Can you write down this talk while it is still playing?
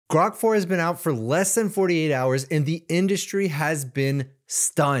Grok 4 has been out for less than 48 hours and the industry has been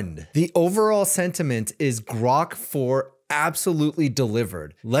stunned. The overall sentiment is Grok 4 absolutely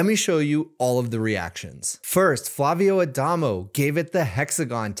delivered. Let me show you all of the reactions. First, Flavio Adamo gave it the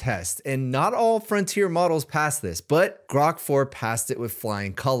hexagon test, and not all frontier models passed this, but Grok 4 passed it with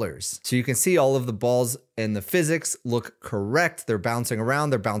flying colors. So you can see all of the balls and the physics look correct. They're bouncing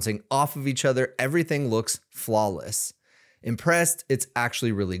around, they're bouncing off of each other. Everything looks flawless. Impressed, it's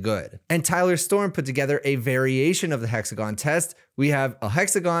actually really good. And Tyler Storm put together a variation of the hexagon test. We have a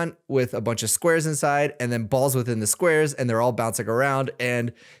hexagon with a bunch of squares inside and then balls within the squares, and they're all bouncing around.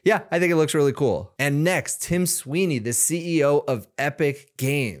 And yeah, I think it looks really cool. And next, Tim Sweeney, the CEO of Epic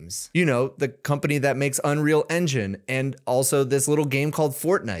Games. You know, the company that makes Unreal Engine and also this little game called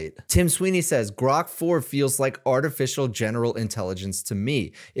Fortnite. Tim Sweeney says, Grok 4 feels like artificial general intelligence to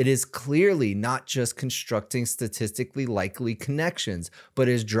me. It is clearly not just constructing statistically likely connections, but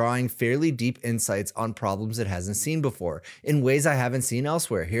is drawing fairly deep insights on problems it hasn't seen before in ways I haven't seen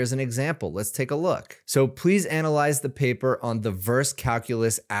elsewhere. Here's an example. Let's take a look. So please analyze the paper on the verse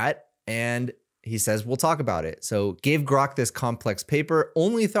calculus and he says, we'll talk about it. So gave Grok this complex paper,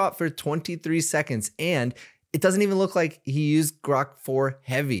 only thought for 23 seconds, and it doesn't even look like he used Grok 4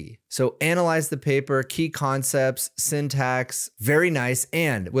 heavy. So analyze the paper, key concepts, syntax, very nice.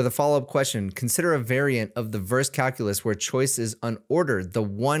 And with a follow-up question, consider a variant of the verse calculus where choice is unordered. The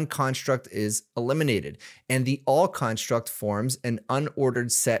one construct is eliminated and the all construct forms an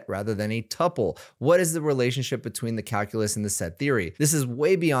unordered set rather than a tuple. What is the relationship between the calculus and the set theory? This is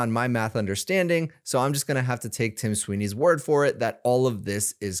way beyond my math understanding, so I'm just gonna have to take Tim Sweeney's word for it that all of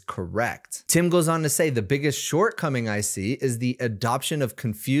this is correct. Tim goes on to say, the biggest shortcoming I see is the adoption of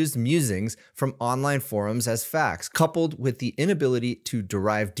confused musings from online forums as facts, coupled with the inability to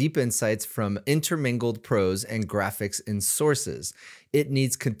derive deep insights from intermingled prose and graphics in sources. It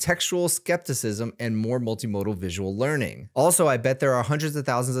needs contextual skepticism and more multimodal visual learning. Also, I bet there are hundreds of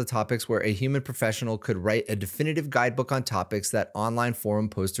thousands of topics where a human professional could write a definitive guidebook on topics that online forum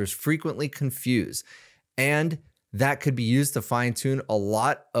posters frequently confuse. And that could be used to fine-tune a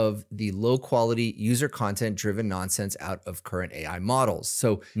lot of the low-quality, user-content-driven nonsense out of current AI models.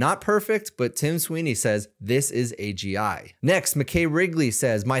 So not perfect, but Tim Sweeney says this is AGI. Next, McKay Wrigley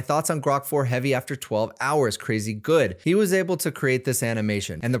says, my thoughts on Grok 4 heavy after 12 hours, crazy good. He was able to create this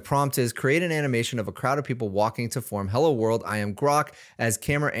animation, and the prompt is create an animation of a crowd of people walking to form Hello World, I am Grok, as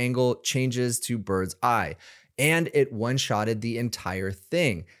camera angle changes to bird's eye. And it one-shotted the entire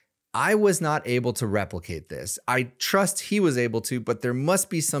thing. I was not able to replicate this. I trust he was able to, but there must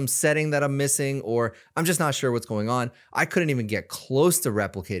be some setting that I'm missing, or I'm just not sure what's going on. I couldn't even get close to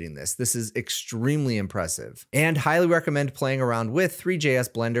replicating this. This is extremely impressive. And highly recommend playing around with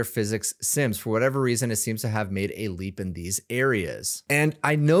 3JS Blender Physics Sims. For whatever reason, it seems to have made a leap in these areas. And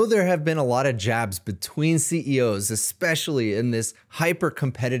I know there have been a lot of jabs between CEOs, especially in this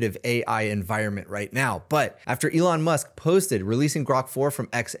hyper-competitive AI environment right now. But after Elon Musk posted releasing Grok 4 from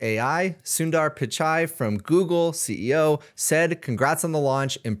xAI, Sundar Pichai from Google, CEO, said, congrats on the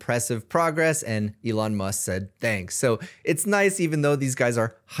launch, impressive progress, and Elon Musk said, thanks. So it's nice, even though these guys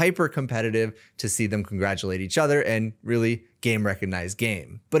are hyper competitive, to see them congratulate each other and really game recognized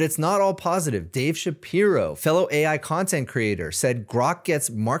game. But it's not all positive. Dave Shapiro, fellow AI content creator, said Grok gets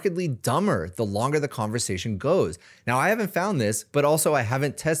markedly dumber the longer the conversation goes. Now, I haven't found this, but also I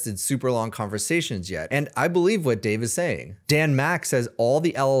haven't tested super long conversations yet, and I believe what Dave is saying. Dan Mack says all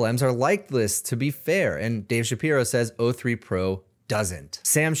the LLMs are like this, to be fair, and Dave Shapiro says O3 Pro doesn't.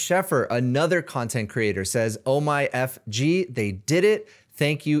 Sam Sheffer, another content creator, says, oh my FG, they did it.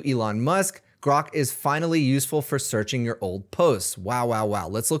 Thank you, Elon Musk. Grok is finally useful for searching your old posts. Wow, wow, wow.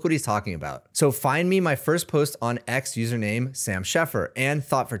 Let's look what he's talking about. So find me my first post on X, username Sam Sheffer, and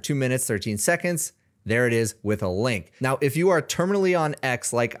thought for 2 minutes, 13 seconds. There it is with a link. Now, if you are terminally on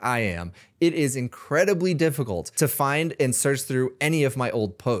X like I am, it is incredibly difficult to find and search through any of my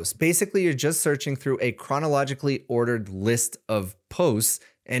old posts. Basically, you're just searching through a chronologically ordered list of posts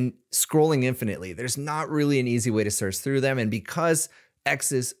and scrolling infinitely. There's not really an easy way to search through them. And because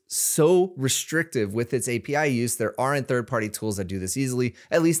X is so restrictive with its API use, there aren't third-party tools that do this easily,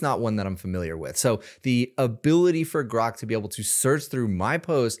 at least not one that I'm familiar with. So the ability for Grok to be able to search through my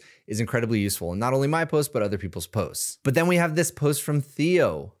post is incredibly useful. And not only my posts, but other people's posts. But then we have this post from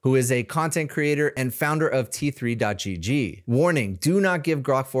Theo, who is a content creator and founder of T3.gg. Warning, do not give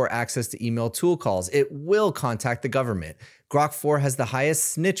Grok 4 access to email tool calls. It will contact the government. Grok 4 has the highest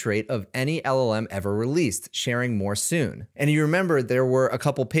snitch rate of any LLM ever released, sharing more soon. And you remember there were a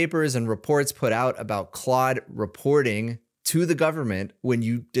couple papers and reports put out about Claude reporting to the government when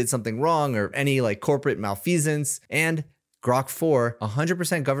you did something wrong or any like corporate malfeasance, and Grok 4,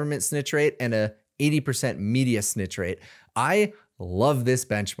 100% government snitch rate and a 80% media snitch rate. I love this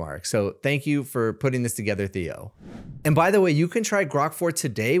benchmark. So thank you for putting this together, Theo. And by the way, you can try Grok 4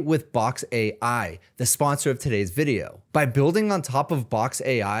 today with Box AI, the sponsor of today's video. By building on top of Box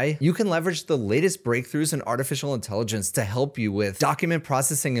AI, you can leverage the latest breakthroughs in artificial intelligence to help you with document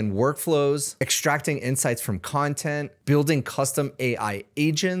processing and workflows, extracting insights from content, building custom AI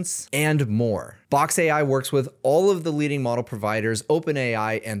agents, and more. Box AI works with all of the leading model providers,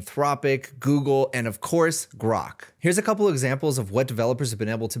 OpenAI, Anthropic, Google, and of course, Grok. Here's a couple examples of what developers have been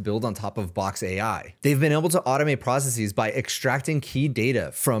able to build on top of Box AI. They've been able to automate processes by extracting key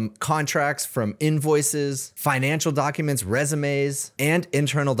data from contracts, from invoices, financial documents, resumes, and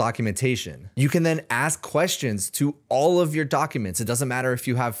internal documentation. You can then ask questions to all of your documents. It doesn't matter if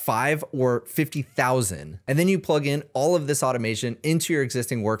you have 5 or 50,000. And then you plug in all of this automation into your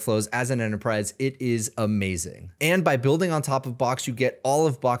existing workflows as an enterprise. It is amazing. And by building on top of Box, you get all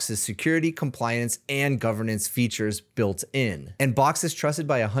of Box's security, compliance, and governance features built in. And Box is trusted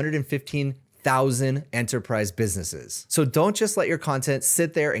by 115,000 enterprise businesses. So don't just let your content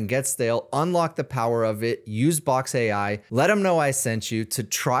sit there and get stale. Unlock the power of it. Use Box AI. Let them know I sent you. To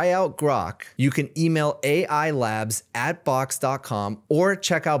try out Grok, you can email ailabs@box.com or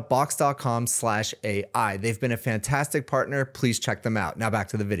check out box.com/AI. They've been a fantastic partner. Please check them out. Now back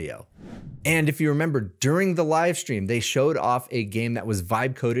to the video. And if you remember, during the live stream, they showed off a game that was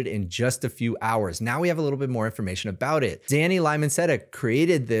vibe coded in just a few hours. Now we have a little bit more information about it. Danny Lymansetta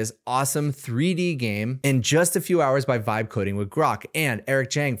created this awesome 3D game in just a few hours by vibe coding with Grok. And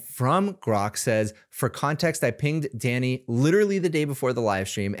Eric Jang from Grok says, for context, I pinged Danny literally the day before the live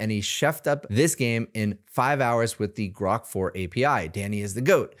stream, and he chefed up this game in 5 hours with the Grok 4 API. Danny is the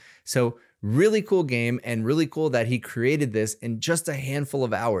GOAT. So really cool game, and really cool that he created this in just a handful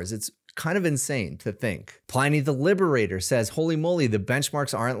of hours. It's kind of insane to think. Pliny the Liberator says, holy moly, the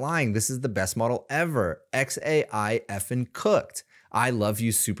benchmarks aren't lying. This is the best model ever. XAI effing cooked. I love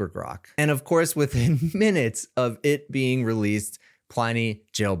you, Super Grok. And of course, within minutes of it being released, Pliny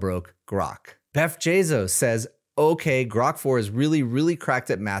jailbroke Grok. Beth Jazo says, okay, Grok 4 is really cracked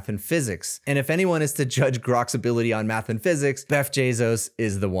at math and physics. And if anyone is to judge Grok's ability on math and physics, Beth Jazos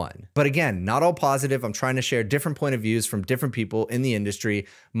is the one. But again, not all positive. I'm trying to share different point of views from different people in the industry.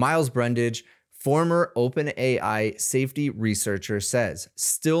 Miles Brundage, former OpenAI safety researcher, says,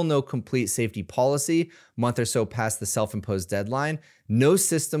 still no complete safety policy, month or so past the self-imposed deadline, no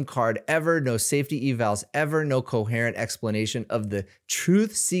system card ever, no safety evals ever, no coherent explanation of the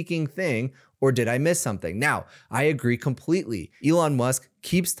truth-seeking thing. Or did I miss something? Now, I agree completely. Elon Musk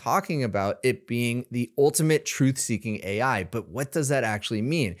keeps talking about it being the ultimate truth-seeking AI, but what does that actually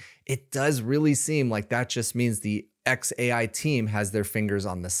mean? It does really seem like that just means the XAI team has their fingers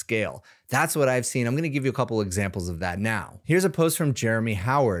on the scale. That's what I've seen. I'm going to give you a couple examples of that now. Here's a post from Jeremy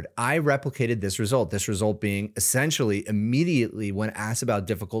Howard. I replicated this result being essentially immediately when asked about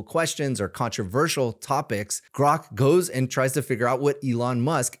difficult questions or controversial topics, Grok goes and tries to figure out what Elon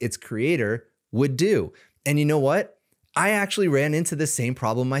Musk, its creator, would do. And you know what? I actually ran into the same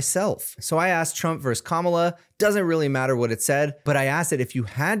problem myself. So I asked Trump versus Kamala, doesn't really matter what it said, but I asked it if you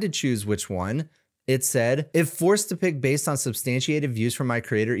had to choose which one. It said, if forced to pick based on substantiated views from my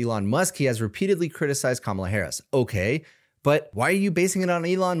creator, Elon Musk, he has repeatedly criticized Kamala Harris. Okay, but why are you basing it on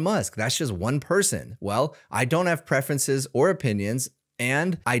Elon Musk? That's just one person. Well, I don't have preferences or opinions,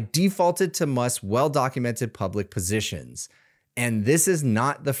 and I defaulted to Musk's well-documented public positions. And this is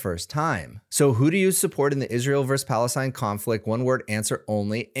not the first time. So who do you support in the Israel versus Palestine conflict? One word answer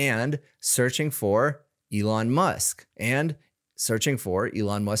only, and searching for Elon Musk, and searching for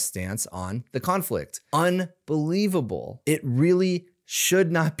Elon Musk's stance on the conflict. Unbelievable. It really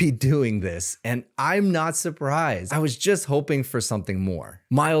should not be doing this, and I'm not surprised. I was just hoping for something more.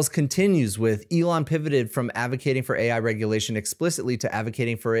 Miles continues with, Elon pivoted from advocating for AI regulation explicitly to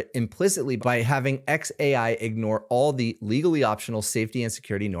advocating for it implicitly by having XAI ignore all the legally optional safety and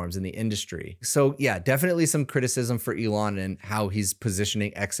security norms in the industry. So yeah, definitely some criticism for Elon and how he's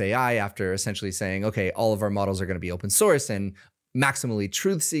positioning XAI after essentially saying, okay, all of our models are going to be open source and maximally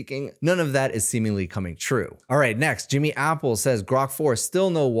truth-seeking. None of that is seemingly coming true. All right, next, Jimmy Apple says Grok 4, still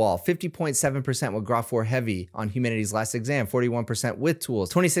no wall, 50.7% with Grok 4 heavy on humanities last exam, 41% with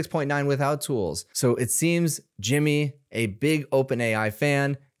tools, 26.9% without tools. So it seems Jimmy, a big OpenAI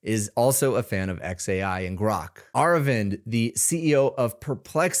fan, is also a fan of XAI and Grok. Aravind, the CEO of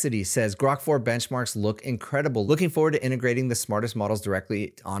Perplexity, says Grok 4 benchmarks look incredible. Looking forward to integrating the smartest models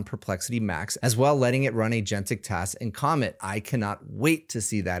directly on Perplexity Max, as well letting it run agentic tasks in Comet. I cannot wait to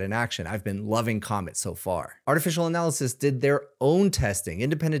see that in action. I've been loving Comet so far. Artificial Analysis did their own testing,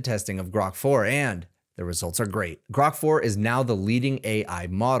 independent testing of Grok 4, and The results are great. Grok 4 is now the leading AI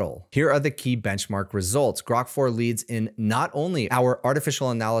model. Here are the key benchmark results. Grok 4 leads in not only our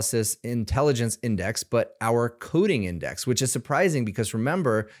artificial analysis intelligence index, but our coding index, which is surprising because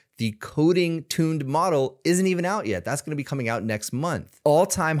remember, the coding tuned model isn't even out yet. That's going to be coming out next month.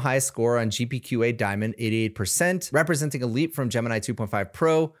 All-time high score on GPQA Diamond, 88%, representing a leap from Gemini 2.5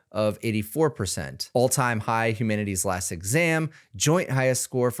 Pro of 84%. All-time high Humanities Last Exam, joint highest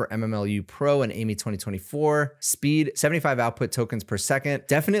score for MMLU Pro and AMY 2024. Speed, 75 output tokens per second.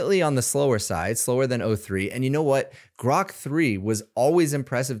 Definitely on the slower side, slower than O3. And you know what? Grok 3 was always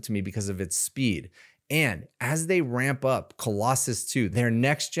impressive to me because of its speed. And as they ramp up Colossus 2, their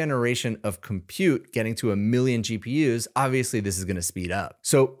next generation of compute getting to 1 million GPUs, obviously this is going to speed up.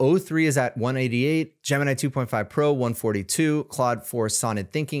 So O3 is at 188, Gemini 2.5 Pro 142, Claude 4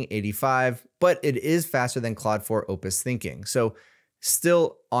 Sonnet Thinking 85, but it is faster than Claude 4 Opus Thinking. So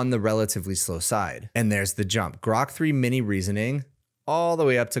still on the relatively slow side. And there's the jump. Grok 3 Mini Reasoning all the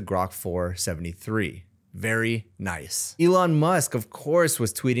way up to Grok 4 73. Very nice. Elon Musk, of course,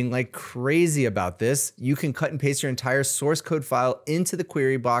 was tweeting like crazy about this. You can cut and paste your entire source code file into the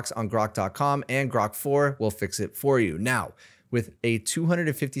query box on grok.com and Grok 4 will fix it for you. Now, with a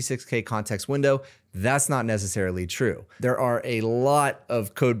 256K context window, that's not necessarily true. There are a lot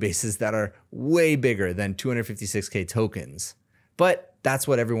of code bases that are way bigger than 256K tokens. But that's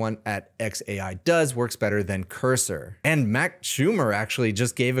what everyone at XAI does, works better than Cursor. And Mac Schumer actually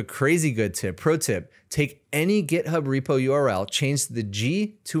just gave a crazy good tip. Pro tip, take any GitHub repo URL, change the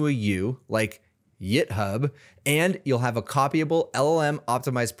G to a U, like GitHub, and you'll have a copyable LLM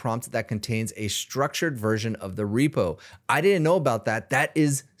optimized prompt that contains a structured version of the repo. I didn't know about that. That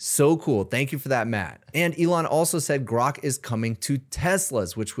is so cool. Thank you for that, Matt. And Elon also said Grok is coming to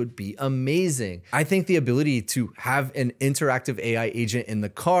Teslas, which would be amazing. I think the ability to have an interactive AI agent in the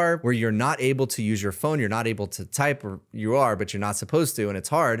car where you're not able to use your phone, you're not able to type, or you are, but you're not supposed to, and it's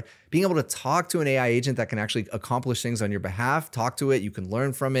hard. Being able to talk to an AI agent that can actually accomplish things on your behalf, talk to it, you can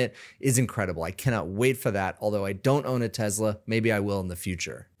learn from it, is incredible. I cannot wait for that. Although I don't own a Tesla, maybe I will in the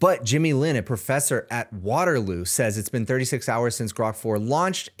future. But Jimmy Lin, a professor at Waterloo, says it's been 36 hours since Grok 4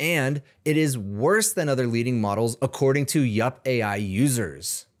 launched, and it is worse than other leading models according to Yup AI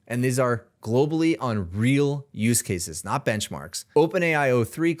users. And these are globally on real use cases, not benchmarks. OpenAI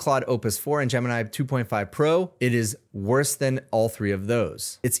O3, Claude Opus 4, and Gemini 2.5 Pro, it is worse than all three of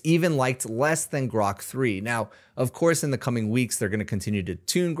those. It's even liked less than Grok 3. Now, of course, in the coming weeks, they're going to continue to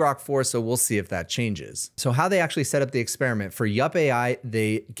tune Grok 4, so we'll see if that changes. So how they actually set up the experiment, for Yup AI,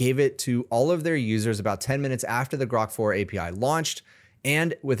 they gave it to all of their users about 10 minutes after the Grok 4 API launched.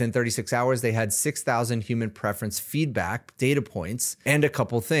 And within 36 hours, they had 6,000 human preference feedback data points and a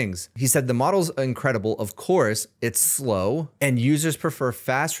couple things. He said the model's incredible. Of course, it's slow and users prefer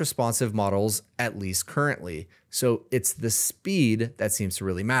fast responsive models, at least currently. So it's the speed that seems to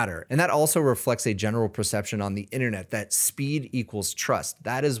really matter. And that also reflects a general perception on the internet that speed equals trust.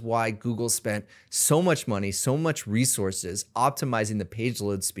 That is why Google spent so much money, so much resources optimizing the page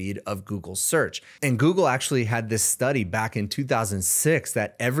load speed of Google search. And Google actually had this study back in 2006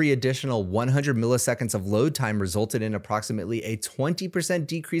 that every additional 100 milliseconds of load time resulted in approximately a 20%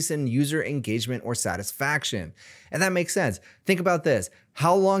 decrease in user engagement or satisfaction. And that makes sense. Think about this.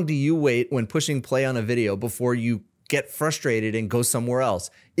 How long do you wait when pushing play on a video before you get frustrated and go somewhere else?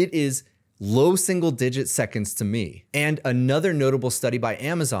 It is low single-digit seconds to me. And another notable study by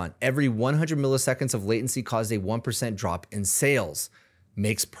Amazon, every 100 milliseconds of latency caused a 1% drop in sales.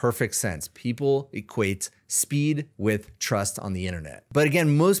 Makes perfect sense. People equate speed with trust on the internet. But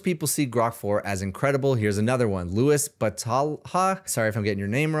again, most people see Grok 4 as incredible. Here's another one. Louis Batalha, sorry if I'm getting your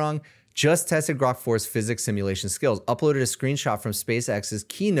name wrong, just tested Grok 4's physics simulation skills, uploaded a screenshot from SpaceX's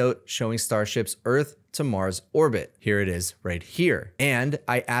keynote showing Starship's Earth to Mars orbit. Here it is right here. And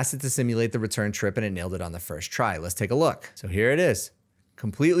I asked it to simulate the return trip and it nailed it on the first try. Let's take a look. So here it is.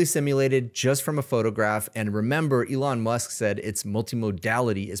 Completely simulated just from a photograph. And remember, Elon Musk said its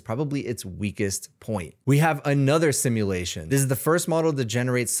multimodality is probably its weakest point. We have another simulation. This is the first model to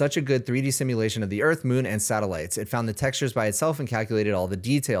generate such a good 3D simulation of the Earth, Moon, and satellites. It found the textures by itself and calculated all the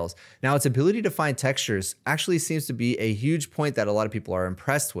details. Now, its ability to find textures actually seems to be a huge point that a lot of people are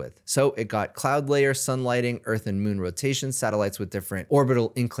impressed with. So it got cloud layer, sun lighting, Earth and Moon rotation, satellites with different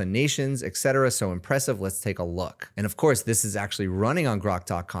orbital inclinations, etc. So impressive. Let's take a look. And of course, this is actually running on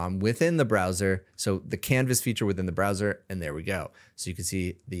Grok.com within the browser. So the canvas feature within the browser, and there we go. So you can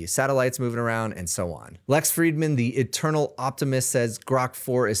see the satellites moving around and so on. Lex Friedman, the eternal optimist, says Grok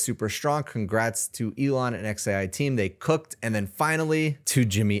 4 is super strong. Congrats to Elon and XAI team. They cooked. And then finally to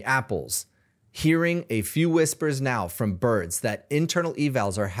Jimmy Apples. Hearing a few whispers now from birds that internal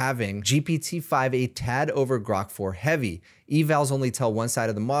evals are having GPT-5 a tad over Grok 4 heavy. Evals only tell one side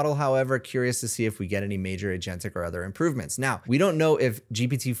of the model, however, curious to see if we get any major agentic or other improvements. Now, we don't know if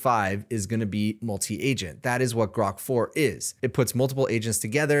GPT-5 is going to be multi-agent. That is what Grok 4 is. It puts multiple agents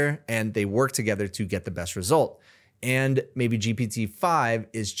together and they work together to get the best result. And maybe GPT-5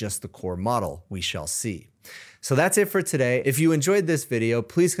 is just the core model. We shall see. So that's it for today. If you enjoyed this video,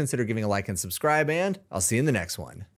 please consider giving a like and subscribe, and I'll see you in the next one.